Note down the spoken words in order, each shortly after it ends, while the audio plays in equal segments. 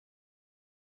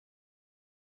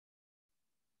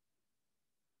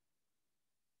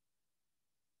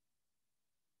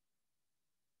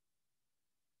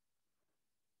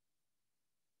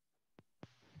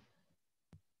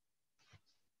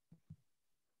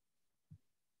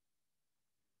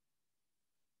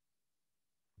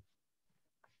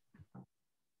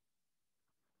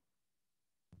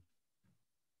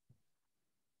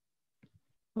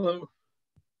Hello.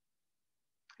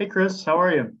 Hey Chris, how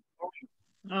are you?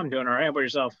 I'm doing all right. How about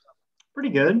yourself? Pretty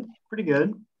good. Pretty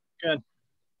good. Good.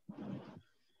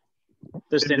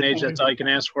 This day and age, that's all you can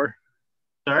ask for.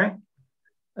 Sorry?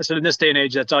 I said in this day and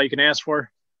age, that's all you can ask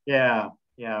for. Yeah,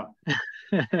 yeah.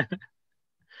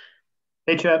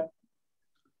 Hey Chip.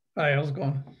 Hi, how's it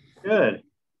going? Good.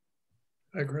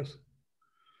 Hi, Chris.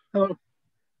 Hello.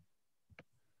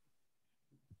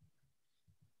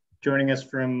 Joining us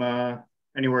from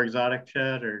anywhere exotic,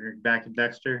 Chad, or back in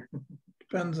Dexter?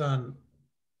 Depends on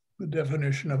the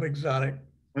definition of exotic.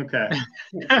 Okay.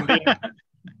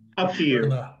 Up to you.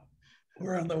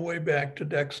 We're on the way back to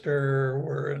Dexter.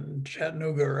 We're in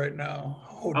Chattanooga right now.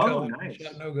 Hotel nice. in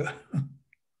Chattanooga.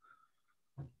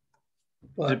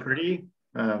 Is it pretty?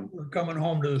 We're coming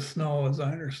home to the snow, as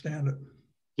I understand it.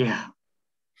 Yeah.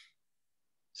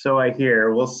 So I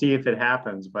hear. We'll see if it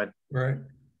happens, but right.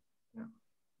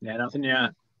 Yeah, nothing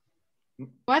yet.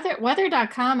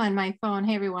 Weather.com on my phone.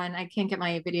 Hey everyone, I can't get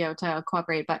my video to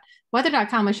cooperate, but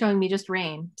weather.com was showing me just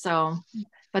rain. So,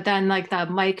 but then like the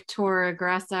Mike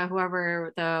Torregrassa,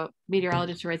 whoever the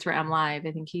meteorologist who writes for M Live,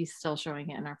 I think he's still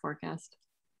showing it in our forecast.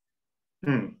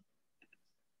 Hmm.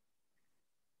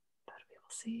 But we will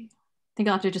see. I think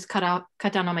I'll have to just cut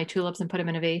down all my tulips and put them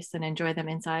in a vase and enjoy them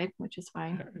inside, which is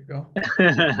fine. There you go.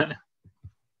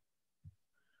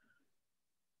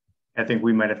 I think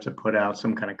we might have to put out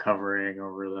some kind of covering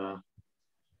over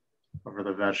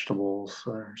the vegetables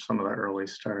or some of the early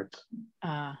starts.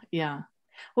 Yeah.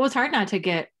 Well, it's hard not to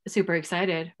get super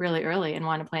excited really early and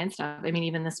want to plan stuff. I mean,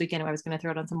 even this weekend, I was going to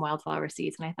throw down some wildflower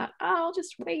seeds, and I thought, oh, I'll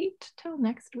just wait till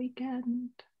next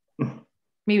weekend.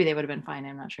 Maybe they would have been fine.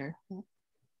 I'm not sure.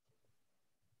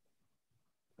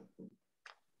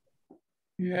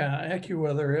 Yeah,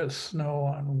 AccuWeather has snow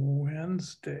on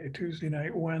Wednesday, Tuesday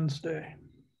night, Wednesday.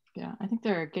 Yeah, I think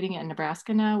they're getting it in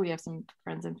Nebraska now. We have some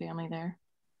friends and family there.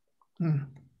 I don't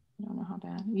know how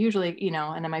bad. Usually,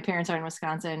 and then my parents are in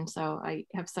Wisconsin, so I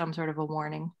have some sort of a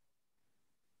warning.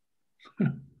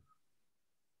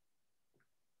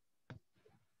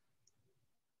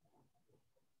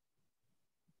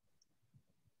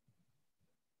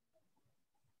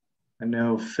 I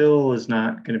know Phil is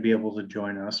not going to be able to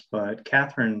join us, but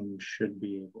Catherine should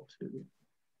be able to.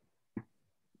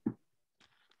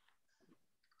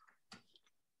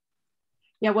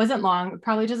 Yeah, it wasn't long,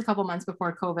 probably just a couple months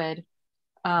before COVID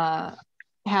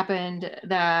happened,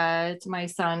 that my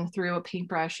son threw a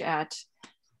paintbrush at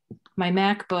my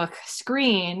MacBook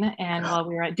screen, and while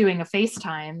we were doing a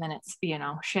FaceTime, and it's,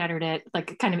 shattered it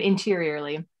like kind of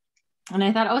interiorly. And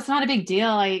I thought, oh, it's not a big deal.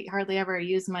 I hardly ever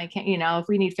use my, if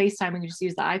we need FaceTime, we can just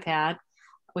use the iPad,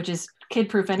 which is kid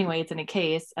proof anyway. It's in a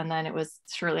case. And then it was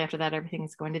shortly after that,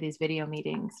 everything's going to these video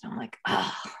meetings. And I'm like,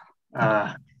 oh. So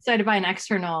I had to buy an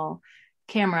external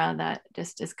camera that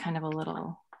just is kind of a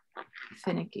little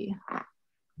finicky.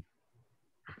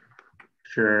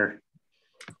 Sure.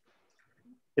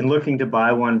 In looking to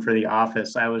buy one for the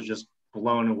office, I was just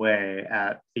blown away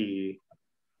at the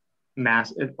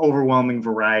overwhelming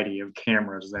variety of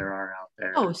cameras there are out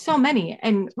there. Oh, so many.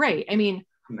 And right. I mean,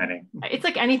 many. It's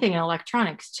like anything in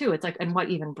electronics too. It's like, and what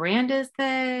even brand is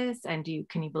this? And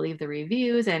can you believe the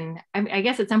reviews? And I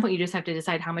guess at some point you just have to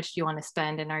decide how much do you want to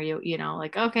spend. And are you,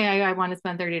 like, okay, I want to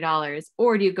spend $30,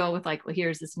 or do you go with like, well,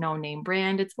 here's this no name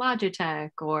brand, it's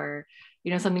Logitech, or,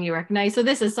 something you recognize. So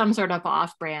this is some sort of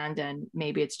off brand, and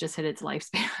maybe it's just hit its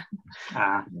lifespan.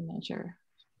 I'm not sure.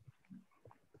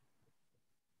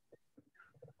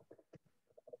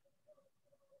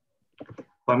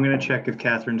 Well, I'm going to check if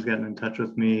Catherine's gotten in touch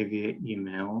with me via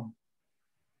email.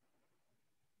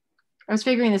 I was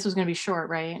figuring this was going to be short,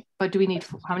 right? But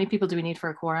how many people do we need for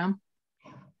a quorum?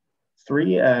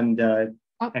 3, and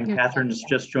Catherine's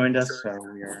just joined us, so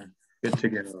we are good to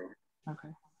go. Okay.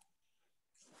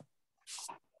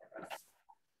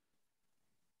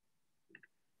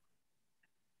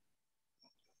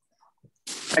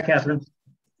 Hi, Catherine.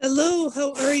 Hello,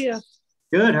 how are you?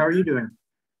 Good, how are you doing?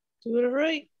 Doing all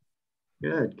right.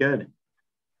 Good, good.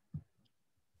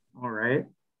 All right.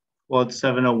 Well, it's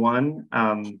 7:01.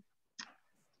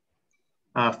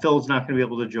 Phil's not going to be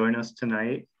able to join us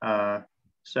tonight.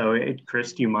 So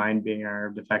Chris, do you mind being our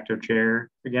de facto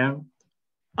chair again?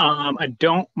 I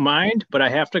don't mind, but I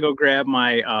have to go grab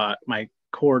my my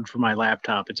cord for my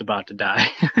laptop. It's about to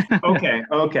die.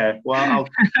 Okay. Well,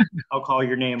 I'll call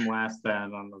your name last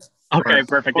then on the. Okay,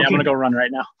 perfect. Yeah, I'm gonna go run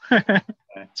right now. Okay.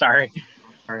 Sorry.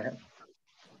 All right.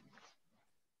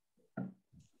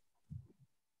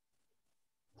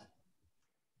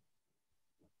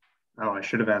 Oh, I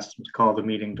should have asked him to call the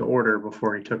meeting to order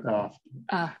before he took off.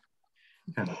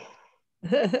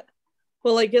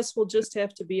 Well, I guess we'll just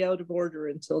have to be out of order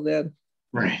until then.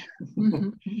 Right.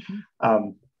 Mhm.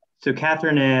 So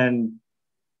Catherine and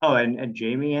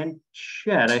Jamie and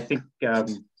Chet, I think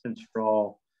since you're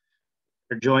all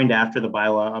are joined after the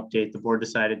bylaw update, the board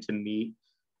decided to meet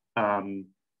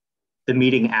the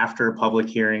meeting after a public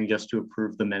hearing just to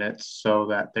approve the minutes so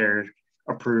that they're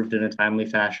approved in a timely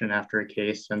fashion after a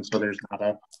case. And so there's not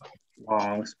a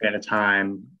long span of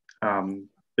time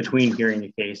between hearing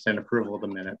the case and approval of the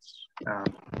minutes,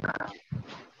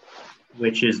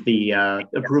 which is the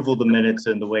approval of the minutes,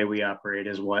 and the way we operate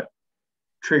is what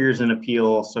triggers an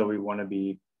appeal. So we want to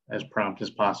be as prompt as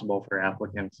possible for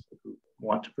applicants who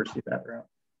want to pursue that route.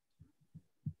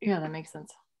 Yeah, that makes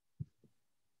sense.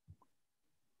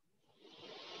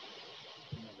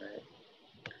 All right.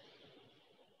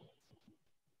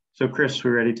 So Chris,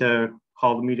 we're ready to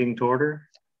call the meeting to order?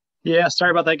 Yeah, sorry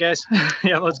about that, guys.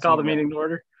 Yeah, let's call the meeting to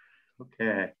order.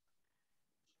 Okay.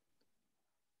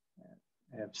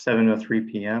 I have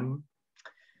 7:03 p.m.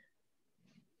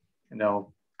 and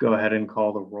I'll go ahead and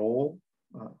call the roll.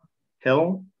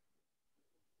 Hill?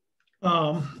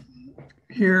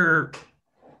 Here,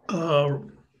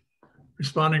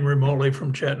 responding remotely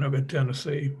from Chattanooga,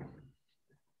 Tennessee.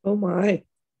 Oh my.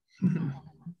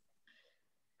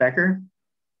 Becker?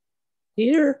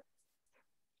 Here,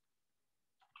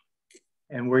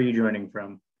 And where are you joining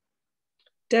from?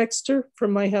 Dexter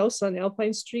from my house on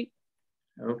Alpine Street.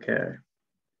 Okay.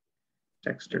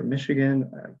 Dexter,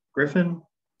 Michigan. Griffin?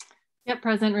 Yep,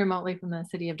 present remotely from the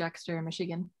city of Dexter,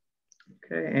 Michigan.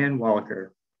 Okay, and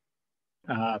Wallaker.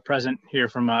 Present here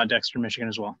from Dexter, Michigan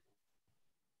as well.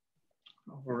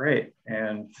 All right,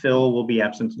 and Phil will be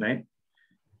absent tonight.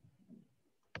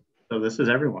 So this is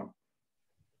everyone.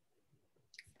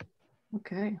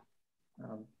 Okay.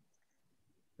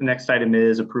 The next item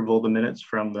is approval of the minutes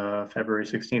from the February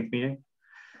 16th meeting.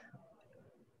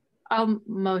 I'll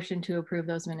motion to approve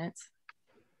those minutes.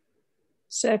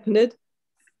 Seconded.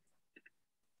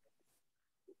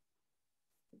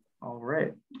 All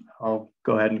right, I'll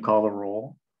go ahead and call the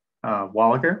roll.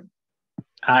 Wallaker,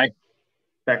 Aye.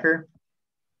 Becker,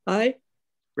 Aye.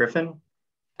 Griffin,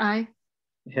 Aye.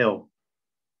 Hill.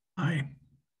 Aye.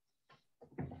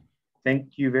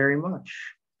 Thank you very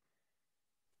much.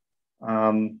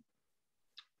 So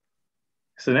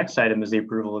the next item is the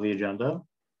approval of the agenda.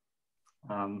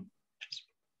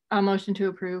 I'll motion to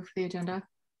approve the agenda.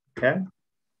 Okay.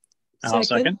 I'll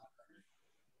second.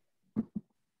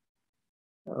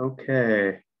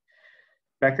 Okay.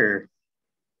 Becker,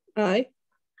 Aye.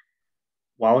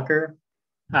 Wallaker,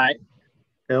 Aye.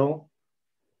 Hill,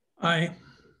 Aye.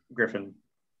 Griffin.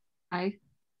 Aye.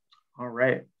 All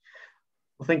right.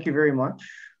 Well, thank you very much.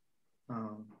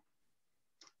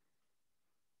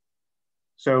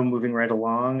 So moving right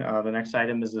along, the next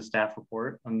item is the staff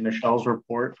report. Michelle's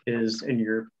report is in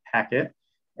your packet.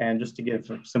 And just to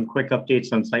give some quick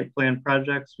updates on site plan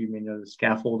projects, you may know the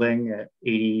scaffolding at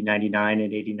 8099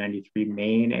 and 8093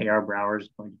 Main. A.R. Brower is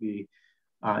going to be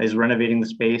is renovating the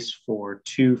space for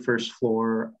 2 first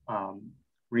floor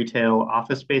retail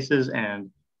office spaces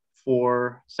and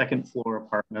 4 second floor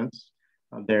apartments.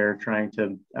 They're trying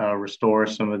to restore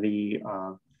some of the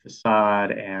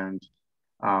facade and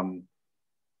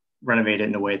renovate it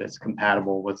in a way that's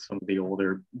compatible with some of the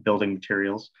older building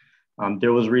materials.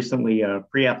 There was recently a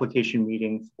pre-application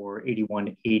meeting for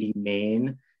 8180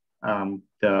 Main,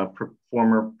 the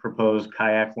former proposed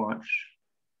kayak launch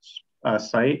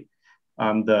site.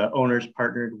 The owners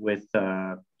partnered with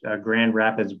Grand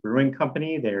Rapids Brewing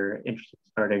Company. They're interested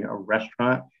in starting a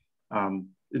restaurant.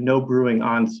 No brewing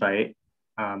on site,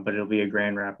 but it'll be a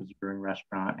Grand Rapids brewing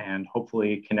restaurant and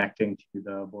hopefully connecting to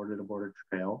the Border to Border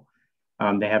Trail.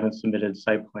 They haven't submitted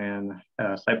site plan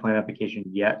application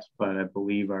yet, but I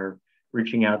believe are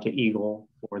reaching out to Eagle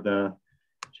to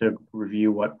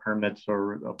review what permits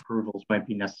or approvals might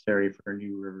be necessary for a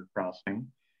new river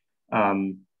crossing.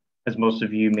 As most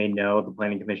of you may know, the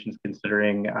Planning Commission is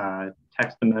considering a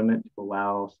text amendment to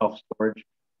allow self-storage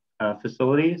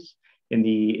facilities in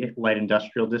the light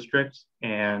industrial district,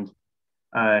 and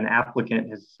an applicant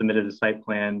has submitted a site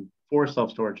plan for a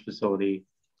self-storage facility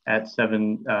at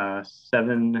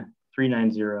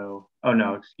 7390, oh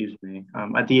no, excuse me,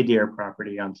 at the Adair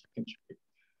property on 2nd Street.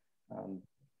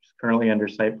 It's currently under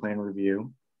site plan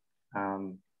review.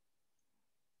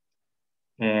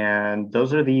 And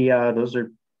those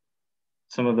are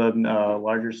some of the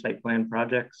larger site plan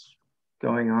projects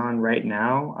going on right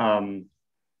now.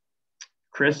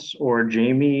 Chris or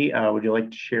Jamie, would you like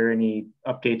to share any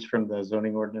updates from the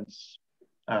zoning ordinance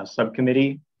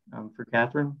subcommittee for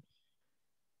Catherine?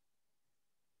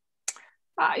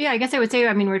 Yeah, I guess I would say,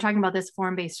 I mean, we're talking about this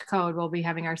form-based code. We'll be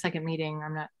having our second meeting.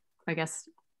 I'm not I guess,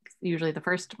 usually the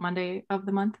first Monday of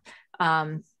the month.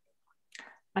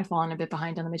 I've fallen a bit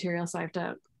behind on the material, so I have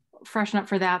to freshen up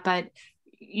for that. But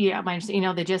yeah,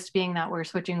 the gist being that we're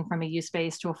switching from a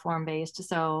use-based to a form-based,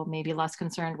 so maybe less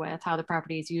concerned with how the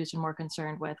property is used and more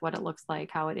concerned with what it looks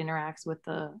like, how it interacts with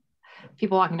the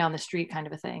people walking down the street, kind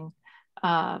of a thing.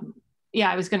 Yeah,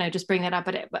 I was going to just bring that up,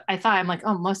 but I thought, I'm like,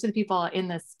 oh, most of the people in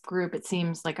this group, it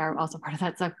seems like, are also part of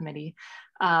that subcommittee.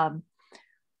 But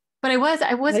I was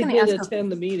going to ask.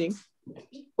 Attend the meeting.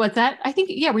 What's that? I think,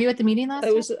 yeah. Were you at the meeting last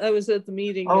time? I was at the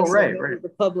meeting. Oh, right. The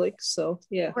public. So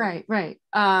yeah. Right.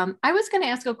 I was going to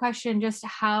ask a question, just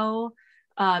how,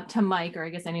 to Mike, or I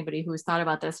guess anybody who's thought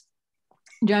about this,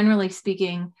 generally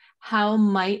speaking, how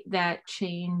might that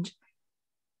change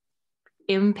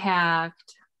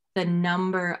impact the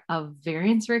number of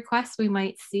variance requests we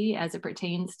might see as it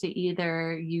pertains to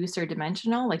either use or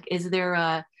dimensional? Like, is there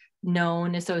a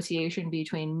known association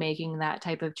between making that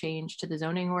type of change to the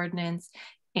zoning ordinance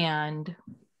and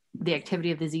the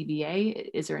activity of the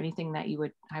ZBA? Is there anything that you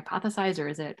would hypothesize, or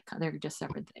is it they're just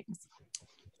separate things?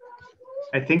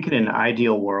 I think in an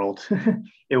ideal world,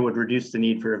 it would reduce the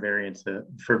need for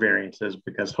variances,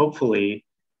 because hopefully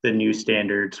the new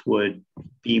standards would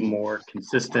be more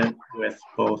consistent with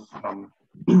both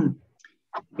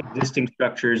existing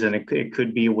structures, and it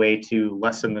could be a way to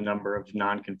lessen the number of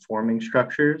non-conforming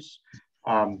structures.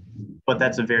 But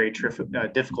that's a very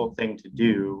difficult thing to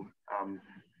do.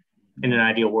 In an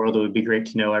ideal world, it would be great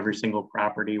to know every single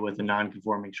property with a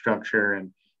non-conforming structure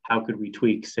and how could we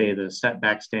tweak, say, the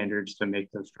setback standards to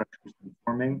make those structures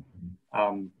conforming.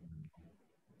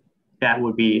 That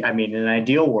would be, I mean, in an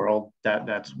ideal world,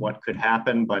 that's what could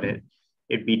happen, but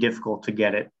it'd be difficult to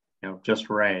get it, just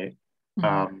right.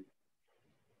 Mm-hmm.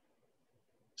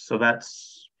 So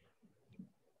that's,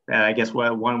 I guess,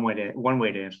 one way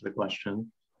to answer the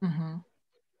question. Mm-hmm.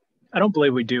 I don't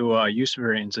believe we do use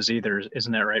variances either.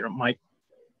 Isn't that right, Mike?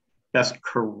 That's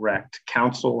correct.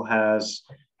 Council has,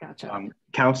 gotcha.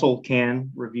 Council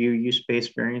can review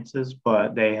use-based variances,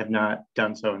 but they have not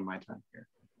done so in my time here.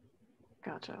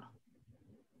 Gotcha.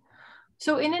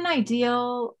 So in an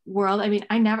ideal world, I mean,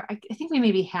 I think we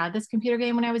maybe had this computer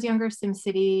game when I was younger,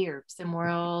 SimCity or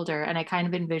SimWorld, and I kind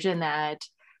of envisioned that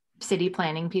city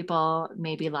planning people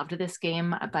maybe loved this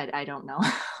game, but I don't know.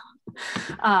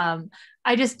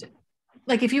 I just,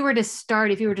 like, if you were just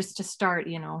to start,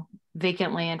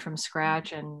 vacant land from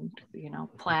scratch and,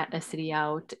 plat a city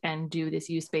out and do this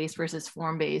use-based versus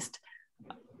form-based,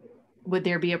 would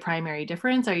there be a primary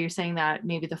difference? Are you saying that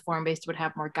maybe the form-based would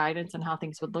have more guidance on how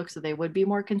things would look, so they would be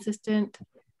more consistent?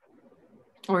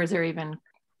 Or is there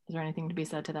anything to be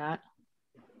said to that?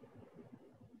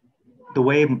 The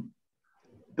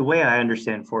way I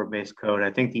understand form-based code, I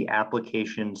think the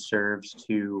application serves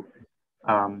to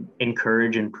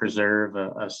encourage and preserve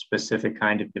a specific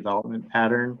kind of development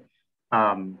pattern.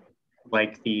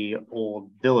 Like the old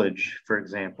village, for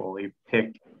example, you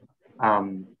pick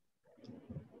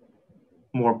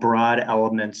more broad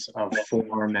elements of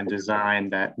form and design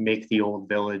that make the old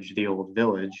village, be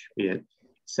it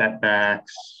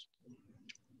setbacks,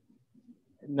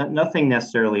 nothing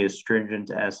necessarily as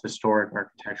stringent as historic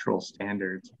architectural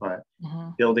standards, but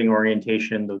building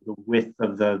orientation, the width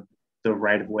of the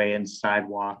right-of-way and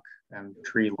sidewalk and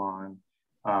tree lawn,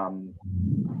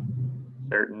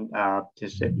 certain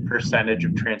just a percentage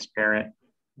of transparent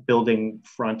building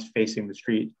front facing the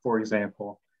street, for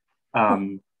example.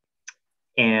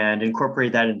 And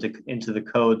incorporate that into the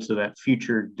code so that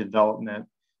future development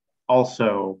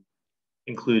also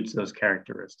includes those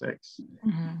characteristics.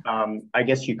 Mm-hmm. I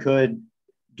guess you could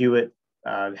do it,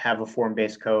 have a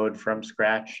form-based code from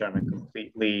scratch on a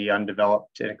completely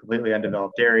undeveloped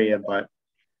area, but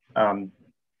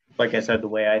like I said, the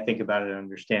way I think about it and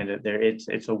understand it,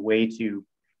 it's a way to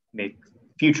make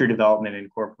future development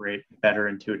incorporate better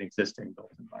into an existing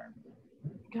built environment.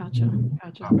 Gotcha.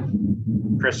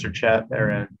 Chris or Chet,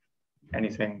 there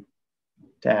anything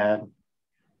to add?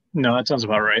 No, that sounds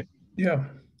about right. Yeah,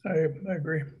 I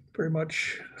agree. Pretty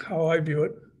much how I view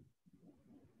it.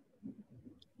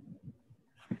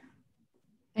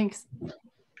 Thanks.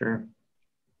 Sure.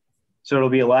 So it'll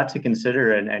be a lot to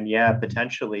consider, and yeah,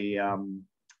 potentially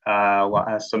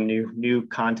some new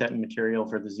content and material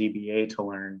for the ZBA to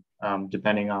learn,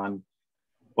 depending on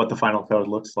what the final code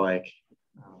looks like.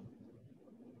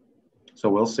 So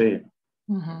we'll see.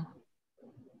 Mm-hmm.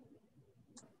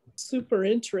 Super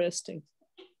interesting.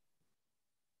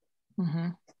 Mm-hmm.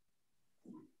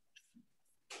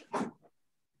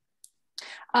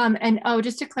 And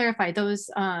just to clarify, those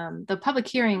the public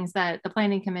hearings that the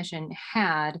Planning Commission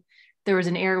had, there was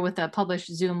an error with a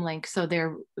published Zoom link, so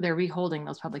they're reholding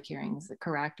those public hearings,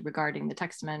 correct, regarding the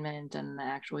text amendment and the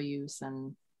actual use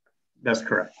and. That's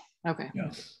correct. Okay.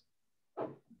 Yes.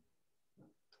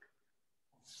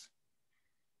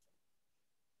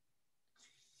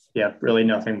 Yeah, really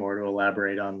nothing more to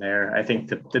elaborate on there. I think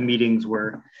the meetings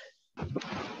were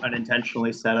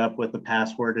unintentionally set up with the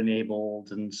password enabled,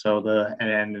 and so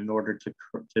and in order to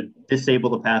disable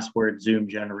the password, Zoom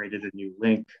generated a new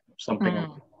link, something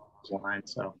along those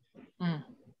lines. So I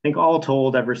think all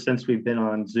told, ever since we've been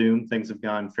on Zoom, things have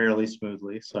gone fairly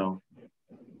smoothly. So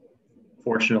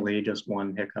fortunately, just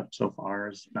one hiccup so far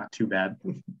is not too bad.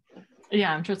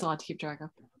 Yeah, I'm sure it's a lot to keep track of.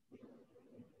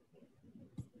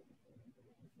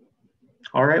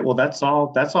 All right, well, that's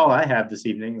all I have this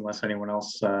evening, unless anyone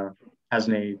else has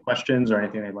any questions or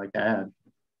anything they'd like to add.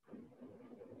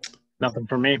 Nothing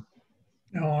for me.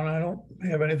 No, and I don't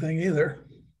have anything either.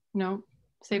 No.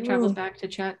 Safe travels back to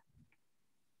Chet.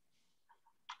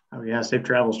 Oh yeah, safe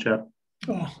travels, Chet.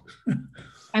 Oh,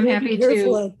 I'm happy Be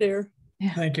careful to. out there.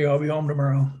 Yeah. thank you. I'll be home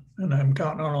tomorrow, and I'm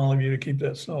counting on all of you to keep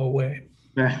that snow away.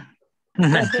 I'm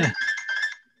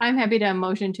happy to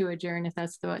motion to adjourn if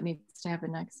that's what needs to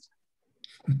happen next.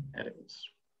 That is.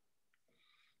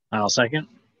 I'll second.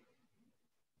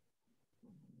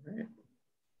 All right.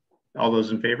 All those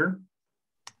in favor?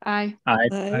 Aye. Aye.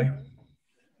 Bye.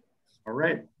 All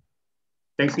right.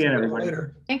 Thanks again, everybody.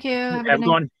 Later. Thank you. Have a Have good a night. good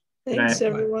one. Thanks, night.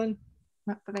 everyone.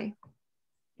 Bye-bye.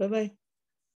 Bye-bye.